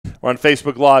We're on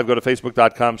Facebook Live. Go to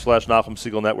facebook.com/Nachum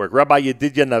Segal Network. Rabbi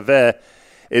Yedidya Naveh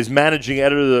is managing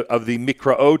editor of the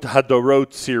Mikraot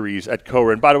Hadorot series at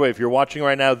Koren. By the way, if you're watching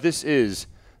right now, this is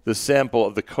the sample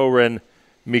of the Koren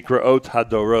Mikraot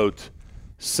Hadorot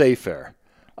Sefer.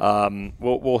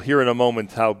 We'll hear in a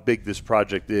moment how big this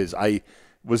project is. I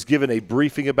was given a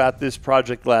briefing about this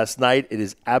project last night. It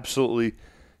is absolutely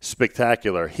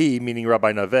spectacular. He, meaning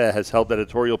Rabbi Naveh, has held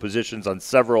editorial positions on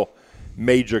several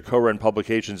major Koren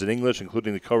publications in English,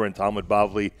 including the Koren Talmud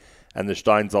Bavli and the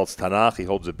Steinsaltz Tanakh. He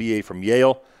holds a BA from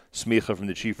Yale, smicha from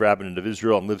the Chief Rabbinate of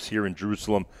Israel, and lives here in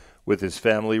Jerusalem with his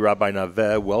family. Rabbi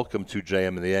Naveh, welcome to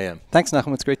JM in the AM. Thanks,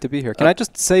 Nachum. It's great to be here. Can I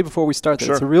just say before we start that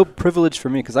Sure. It's a real privilege for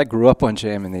me because I grew up on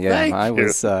JM in the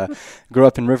AM. Grew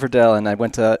up in Riverdale, and I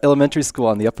went to elementary school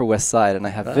on the Upper West Side, and I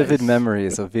have vivid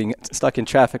memories of being stuck in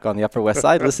traffic on the Upper West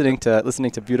Side, listening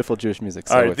to beautiful Jewish music.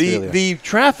 So All right, the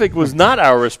traffic was not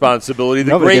our responsibility.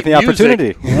 The great gave me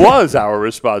music was our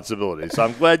responsibility. So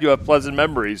I'm glad you have pleasant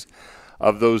memories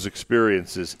of those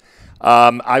experiences.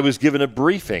 I was given a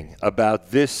briefing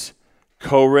about this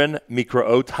Koren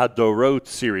Mikraot Hadorot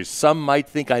series. Some might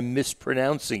think I'm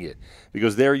mispronouncing it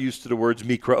because they're used to the words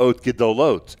Mikraot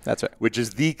Gedolot. That's right. Which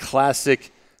is the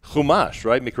classic Chumash,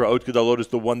 right? Mikraot Gedolot is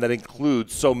the one that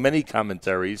includes so many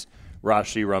commentaries,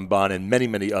 Rashi, Ramban, and many,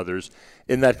 many others,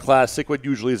 in that classic, what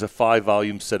usually is a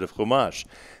 5-volume set of Chumash.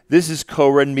 This is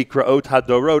Koren Mikraot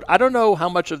Hadorot. I don't know how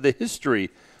much of the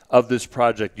history of this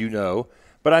project you know,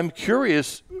 but I'm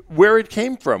curious where it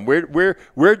came from.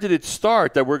 Where did it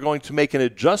start that we're going to make an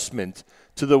adjustment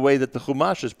to the way that the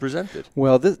Chumash is presented?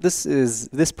 Well,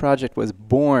 this project was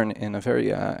born in a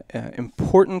very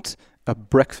important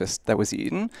breakfast that was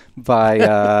eaten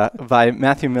by by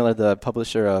Matthew Miller, the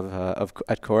publisher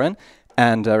at Koren,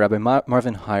 and Rabbi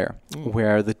Marvin Heyer,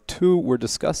 where the two were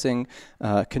discussing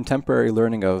contemporary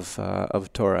learning of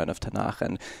Torah and of Tanakh.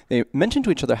 And they mentioned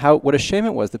to each other what a shame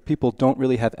it was that people don't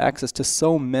really have access to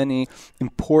so many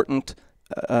important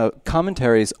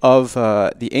commentaries of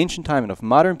the ancient time and of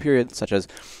modern period, such as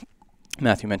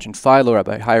Matthew mentioned Philo,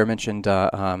 Rabbi Heyer mentioned the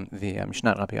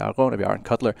Mishnat Rabbi Aaron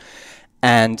Kotler.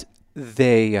 And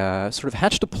they sort of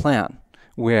hatched a plan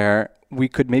where we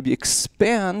could maybe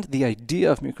expand the idea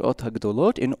of Mikraot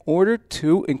HaGedolot in order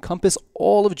to encompass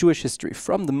all of Jewish history,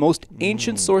 from the most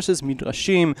ancient sources,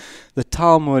 Midrashim, the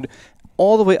Talmud,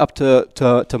 all the way up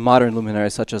to modern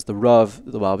luminaries such as the Rav,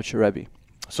 the Lubavitcher Rebbe.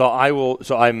 So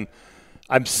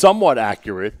I'm somewhat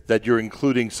accurate that you're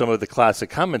including some of the classic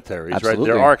commentaries, Absolutely.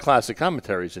 right? There are classic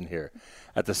commentaries in here.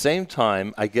 At the same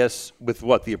time, I guess with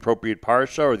the appropriate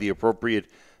parsha or the appropriate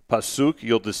pasuk,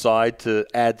 you'll decide to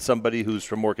add somebody who's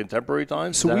from more contemporary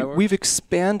times? So we've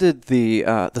expanded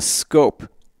the scope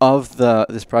of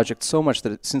this project so much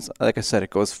that since, like I said,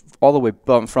 it goes all the way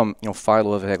from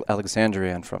Philo of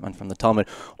Alexandria and from the Talmud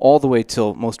all the way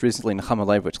till most recently Nechama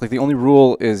Leibowitz. Like the only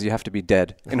rule is you have to be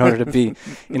dead in order to be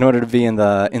in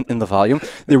the volume.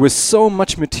 There was so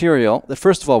much material that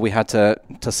first of all we had to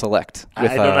select. With,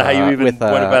 I don't know how you even went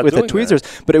about with doing the tweezers,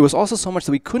 but it was also so much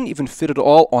that we couldn't even fit it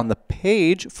all on the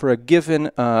page for a given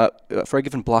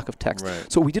block of text.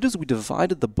 Right. So what we did is we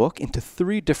divided the book into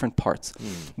 3 different parts.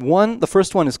 The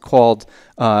first one is called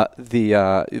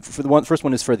first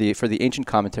one is for the ancient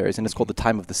commentaries, and it's called the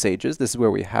Time of the Sages. This is where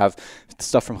we have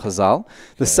stuff from Chazal.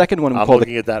 The second one I'm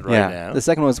looking at that right now. The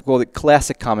second one is called the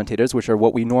classic commentators, which are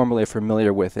what we normally are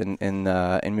familiar with in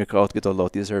Mikraot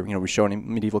Gedolot. These are Rishonim,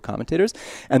 medieval commentators.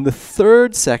 And the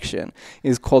third section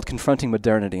is called Confronting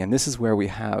Modernity, and this is where we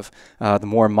have the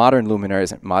more modern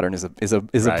luminaries. And modern is a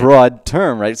broad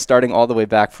term, right? Starting all the way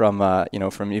back from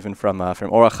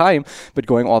Orach Chaim, but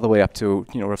going all the way up to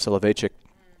Rav Soloveitchik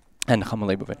and Nechama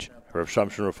Leibowitz. Rav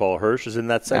Shamshon Raphael Hirsch is in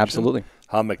that section. Absolutely.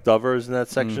 Ha McDover is in that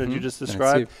section that you just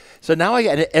described. So now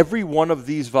every one of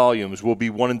these volumes will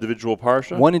be one individual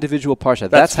parsha? One individual parsha.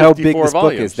 That's how big this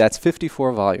volumes. book is. That's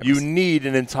 54 volumes. You need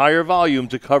an entire volume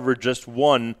to cover just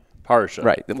one parsha.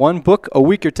 Right. One book a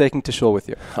week you're taking to shul with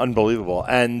you. Unbelievable.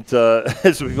 And so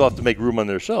people have to make room on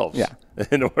their shelves. Yeah.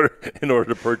 In order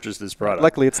to purchase this product.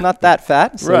 Luckily, it's not that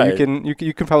fat, so right.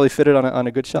 you can probably fit it on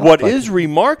a good shelf. What is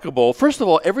remarkable, first of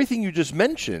all, everything you just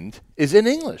mentioned is in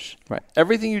English. Right.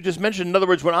 Everything you just mentioned. In other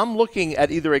words, when I'm looking at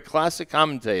either a classic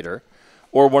commentator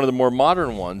or one of the more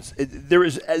modern ones, there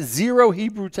is zero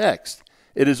Hebrew text.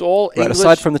 It is all English.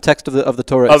 Aside from the text of the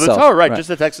Torah itself. Of the Torah, right. Just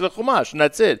the text of the Chumash, and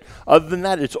that's it. Other than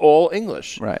that, it's all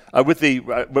English. Right. But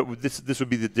this would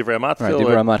be the Divrei Amatchil. Right,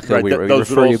 Divrei Amatchil, we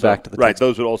refer you back to the text. Right,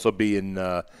 those would also be in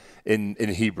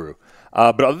Hebrew.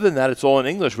 But other than that, it's all in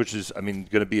English, which is, going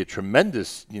to be a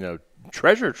tremendous,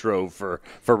 treasure trove for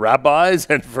rabbis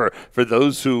and for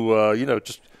those who,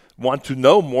 just want to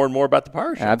know more and more about the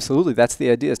parasha. Absolutely. That's the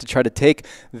idea, is to try to take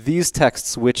these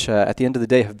texts, which at the end of the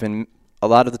day have been a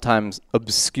lot of the times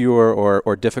obscure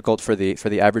or difficult for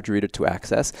the average reader to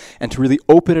access, and to really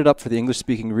open it up for the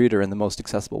English-speaking reader in the most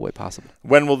accessible way possible.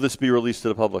 When will this be released to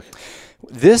the public?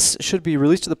 This should be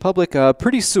released to the public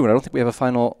pretty soon. I don't think we have a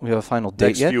final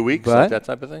date yet. Next few weeks, but like that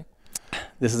type of thing?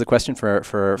 this is a question for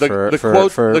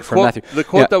The Matthew. The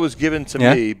quote that was given to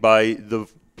Yeah. me by the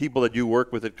people that you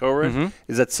work with at Koren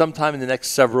is that sometime in the next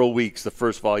several weeks, the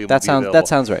first volume will be available. That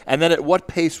sounds right. And then at what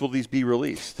pace will these be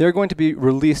released? They're going to be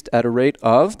released at a rate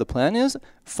of, the plan is,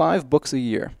 5 books a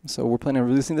year. So we're planning on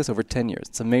releasing this over 10 years.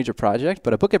 It's a major project,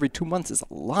 but a book every 2 months is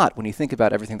a lot when you think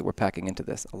about everything that we're packing into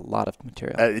this. A lot of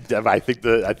material. I think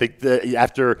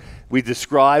after we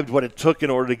described what it took in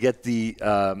order to get the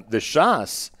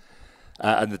Shas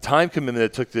and the time commitment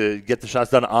it took to get the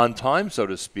Shas done on time, so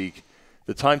to speak,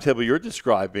 the timetable you're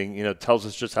describing, tells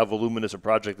us just how voluminous a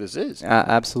project this is.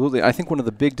 Absolutely. I think one of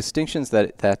the big distinctions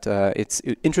that it's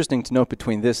interesting to note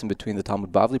between this and between the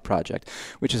Talmud Bavli project,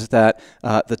 which is that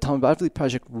the Talmud Bavli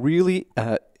project really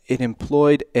it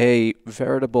employed a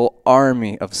veritable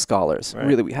army of scholars. Right.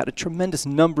 Really, we had a tremendous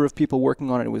number of people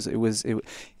working on it.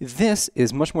 This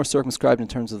is much more circumscribed in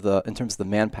terms of the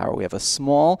manpower. We have a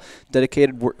small,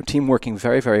 dedicated team working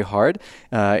very, very hard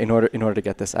in order to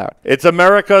get this out. It's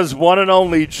America's one and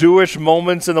only Jewish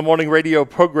Moments in the Morning radio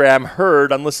program,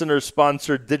 heard on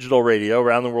listener-sponsored digital radio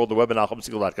around the world, the web at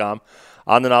NachumSegal.com,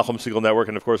 on the Nachum Segal Network,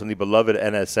 and, of course, on the beloved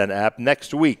NSN app.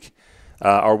 Next week,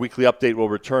 our weekly update will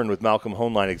return with Malcolm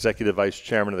Hoenlein, Executive Vice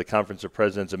Chairman of the Conference of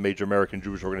Presidents of Major American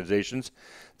Jewish Organizations.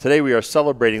 Today we are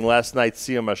celebrating last night's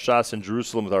Siyum HaShas in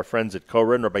Jerusalem with our friends at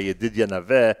Koren. Rabbi Yedidya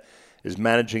Naveh is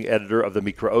managing editor of the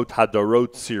Mikraot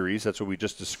HaDorot series. That's what we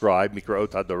just described,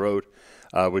 Mikraot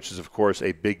HaDorot, which is, of course,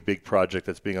 a big, big project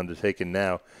that's being undertaken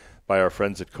now by our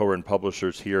friends at Koren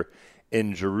Publishers here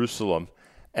in Jerusalem.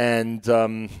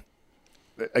 And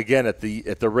again, at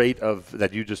the rate of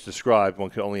that you just described, one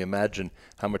can only imagine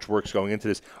how much work's going into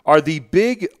this. Are the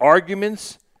big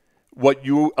arguments what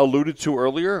you alluded to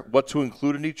earlier, what to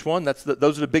include in each one?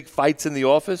 Those are the big fights in the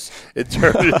office in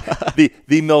terms of the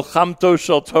Milchamto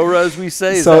Shel Torah, as we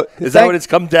say. Is that what it's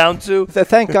come down to?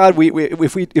 Thank God,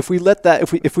 if we let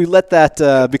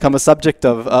that become a subject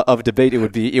of debate,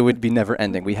 it would be never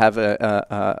ending. We have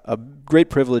a great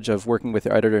privilege of working with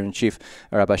the editor-in-chief,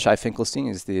 Rabbi Shai Finkelstein.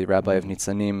 He's the rabbi of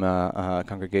Nitzanim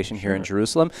congregation here in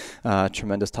Jerusalem,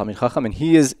 tremendous Talmid Chacham, and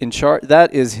he is in charge.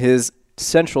 That is his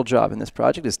central job in this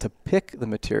project, is to pick the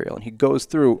material, and he goes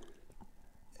through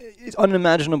an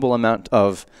unimaginable amount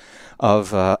of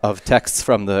texts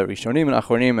from the Rishonim and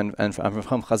Achronim and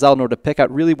from Chazal in order to pick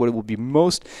out really what will be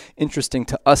most interesting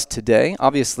to us today.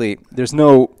 Obviously, there's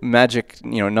no magic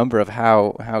number of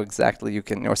how exactly you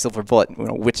can, or silver bullet,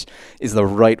 which is the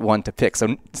right one to pick.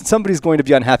 So somebody's going to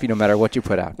be unhappy no matter what you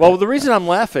put out. Well, the reason I'm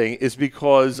laughing is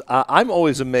because I'm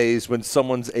always amazed when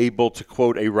someone's able to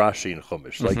quote a Rashi in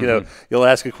Chumash. Like, you'll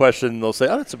ask a question and they'll say,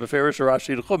 "Oh, it's a Beferish Rashi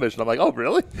in Chumash," and I'm like, "Oh,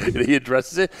 really?" He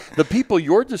addresses it. The people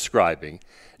you're describing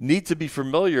need to be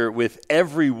familiar with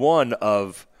every one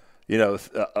of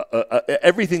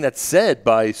everything that's said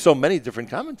by so many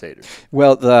different commentators.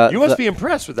 Well, you must be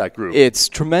impressed with that group. It's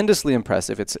tremendously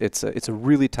impressive. It's a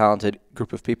really talented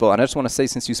group of people. And I just want to say,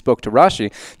 since you spoke to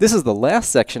Rashi, this is the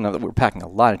last section of it. We're packing a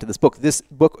lot into this book. This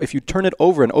book, if you turn it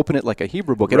over and open it like a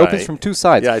Hebrew book, it opens from two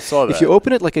sides. Yeah, I saw that. If you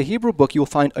open it like a Hebrew book, you'll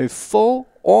find a full,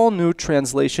 all-new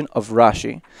translation of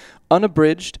Rashi,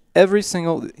 unabridged. Every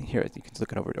single, here, you can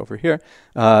look it over here.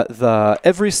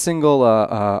 Every single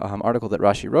article that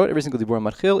Rashi wrote, every single Dibur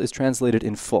Matchil is translated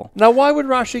in full. Now, why would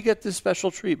Rashi get this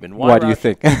special treatment? Why do you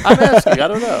think? I'm asking. I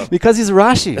don't know. Because he's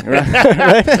Rashi, right?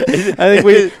 I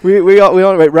think we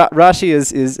all right. Rashi is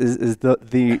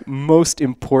the most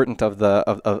important of the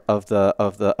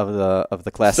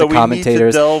classic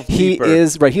commentators. So we need to delve deeper. He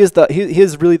is right. He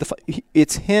is really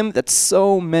it's him that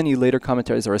so many later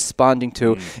commentaries are responding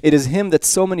to. It is him that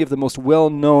so many of the most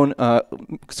well-known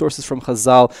sources from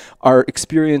Chazal are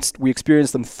experienced. We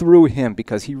experienced them through him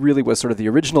because he really was sort of the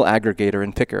original aggregator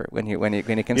and picker when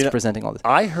it comes to presenting all this.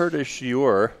 I heard a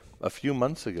shiur a few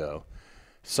months ago,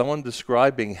 someone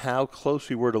describing how close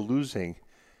we were to losing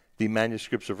the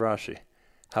manuscripts of Rashi,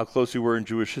 how close we were in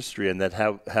Jewish history, and that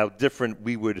how different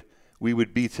we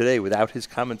would be today without his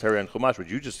commentary on Chumash, which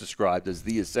you just described as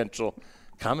the essential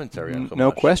commentary on Chumash.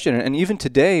 No question. And even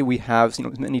today, we have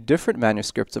many different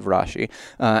manuscripts of Rashi.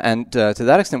 And to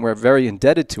that extent, we're very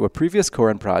indebted to a previous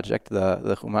Koren project,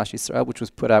 the Chumash Yisrael, which was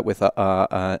put out with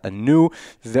a new,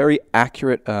 very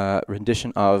accurate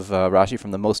rendition of Rashi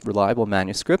from the most reliable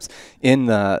manuscripts in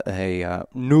a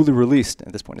newly released,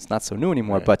 at this point it's not so new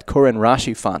anymore, but Koren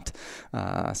Rashi font.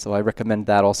 So I recommend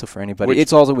that also for anybody.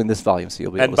 It's also in this volume, so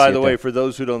you'll be able to see it. And by the way, for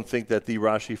those who don't think that the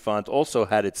Rashi font also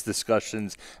had its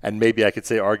discussions, and maybe I could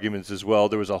say arguments as well,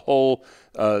 there was a whole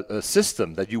a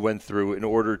system that you went through in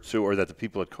order to, or that the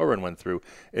people at Koren went through,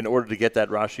 in order to get that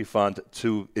Rashi font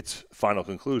to its final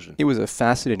conclusion. It was a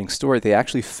fascinating story. They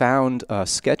actually found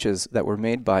sketches that were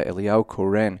made by Eliyahu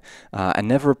Koren and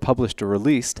never published or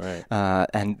released,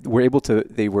 and were able to.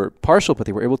 They were partial, but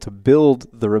they were able to build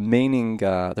the remaining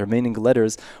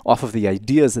letters off of the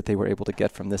ideas that they were able to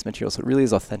get from this material. So it really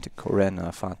is authentic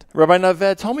Koren font. Rabbi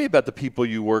Naveh, tell me about the people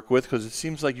you work with, because it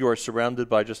seems like you are surrounded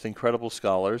by just incredible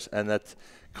scholars, and that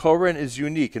Koren is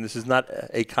unique, and this is not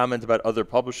a comment about other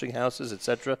publishing houses,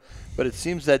 etc., but it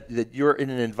seems that you're in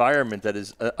an environment that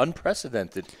is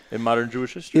unprecedented in modern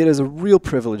Jewish history. It is a real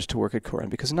privilege to work at Koren,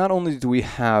 because not only do we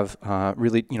have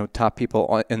really top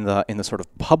people in the sort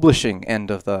of publishing end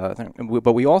of the thing,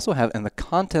 but we also have in the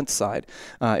content side.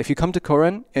 If you come to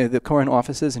Koren, the Koren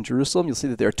offices in Jerusalem, you'll see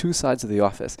that there are two sides of the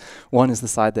office. One is the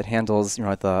side that handles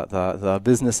the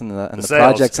business and the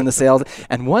projects and the sales,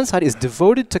 and one side is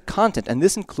devoted to content, and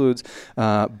this includes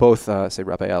both, say,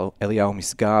 Rabbi Eliyahu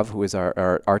Misgav, who is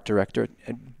our art director,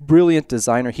 a brilliant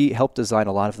designer. He helped design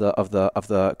a lot of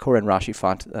the Koren Rashi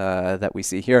font that we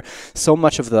see here. So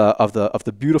much of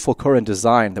the beautiful Koren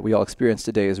design that we all experience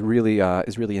today is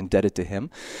really indebted to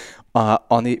him.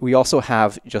 We also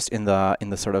have just in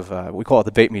the sort of we call it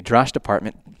the Beit Midrash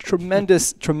department,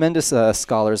 tremendous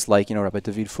scholars like Rabbi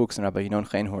David Fuchs and Rabbi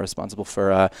Yinon Chaim, who are responsible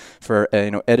for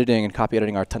editing and copy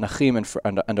editing our Tanachim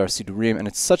and our Sidurim, and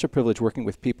it's such a privilege working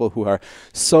with people who are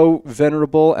so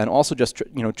venerable and also just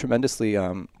tremendously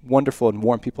wonderful and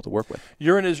warm people to work with.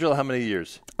 You're in Israel how many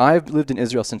years? I've lived in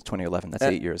Israel since 2011. That's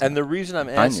 8 years. And the reason I'm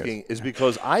asking is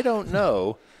because I don't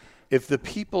know if the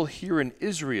people here in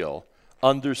Israel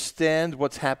understand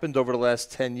what's happened over the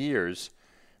last 10 years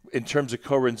in terms of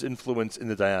Koren's influence in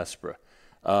the diaspora.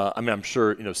 I'm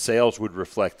sure sales would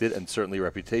reflect it, and certainly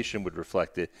reputation would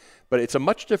reflect it. But it's a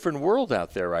much different world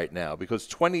out there right now, because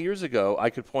 20 years ago, I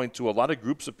could point to a lot of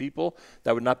groups of people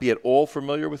that would not be at all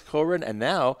familiar with Koren, and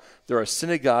now there are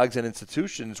synagogues and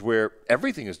institutions where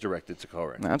everything is directed to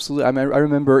Koren. Absolutely. I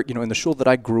remember, in the shul that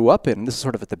I grew up in, this is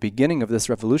sort of at the beginning of this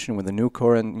revolution when the new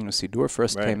Koren, Sidur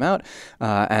first came out,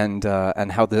 and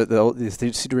how the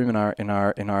Sidurim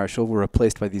in our shul were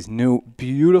replaced by these new,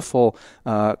 beautiful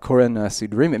Koren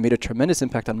Sidurim. It made a tremendous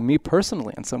impact on me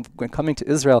personally, and so when coming to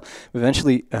Israel,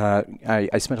 eventually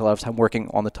I spent a lot of time working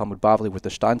on the Talmud Bavli with the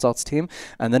Steinsaltz team,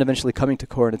 and then eventually coming to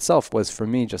Koren itself was, for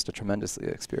me, just a tremendous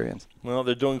experience. Well,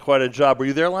 they're doing quite a job. Were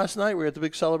you there last night? Were you at the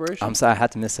big celebration? I'm sorry, I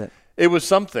had to miss it. It was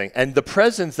something, and the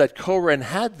presence that Koren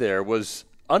had there was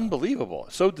unbelievable,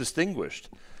 so distinguished.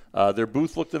 Their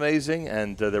booth looked amazing,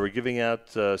 and they were giving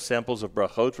out samples of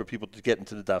brachot for people to get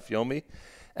into the Daf Yomi,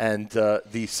 and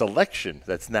the selection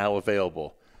that's now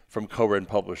available from Koren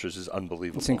publishers is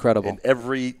unbelievable. It's incredible. In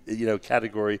every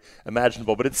category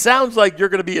imaginable. But it sounds like you're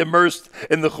going to be immersed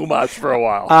in the Chumash for a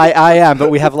while. I am, but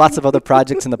we have lots of other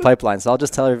projects in the pipeline. So I'll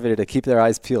just tell everybody to keep their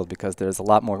eyes peeled, because there's a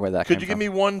lot more where that Could you give me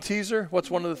one teaser? What's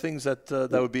one of the things that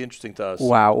would be interesting to us?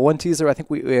 Wow, one teaser. I think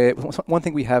one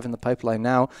thing we have in the pipeline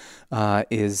now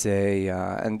is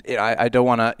and I don't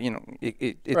want to,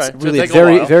 it's really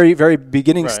very, very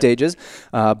beginning stages,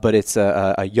 but it's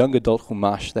a young adult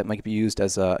Chumash that might be used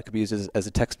as a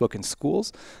a textbook in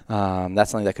schools.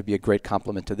 That's something that could be a great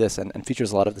complement to this, and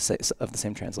features a lot of the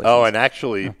same translations. Oh, and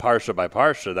actually, parsha by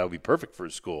parsha, that would be perfect for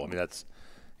a school. I mean, that's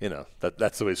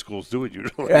the way schools do it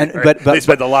usually. But they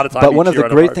spend a lot of time. But one of the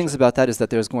great things about that is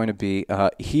that there's going to be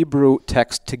Hebrew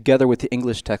text together with the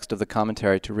English text of the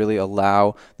commentary to really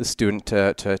allow the student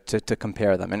to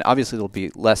compare them. And obviously, there'll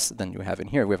be less than you have in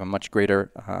here. We have a much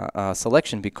greater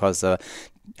selection because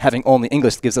having only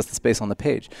English gives us the space on the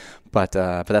page. But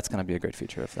that's going to be a great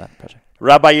feature of that project.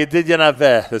 Rabbi Yedidya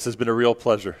Naveh, this has been a real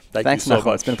pleasure. Thanks you so Nachum.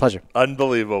 much. It's been a pleasure.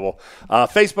 Unbelievable.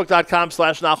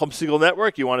 Facebook.com/Nachum Segal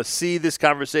Network. You want to see this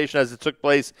conversation as it took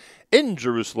place in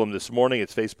Jerusalem this morning.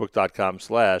 It's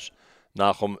Facebook.com/Nachum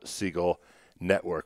Segal Network.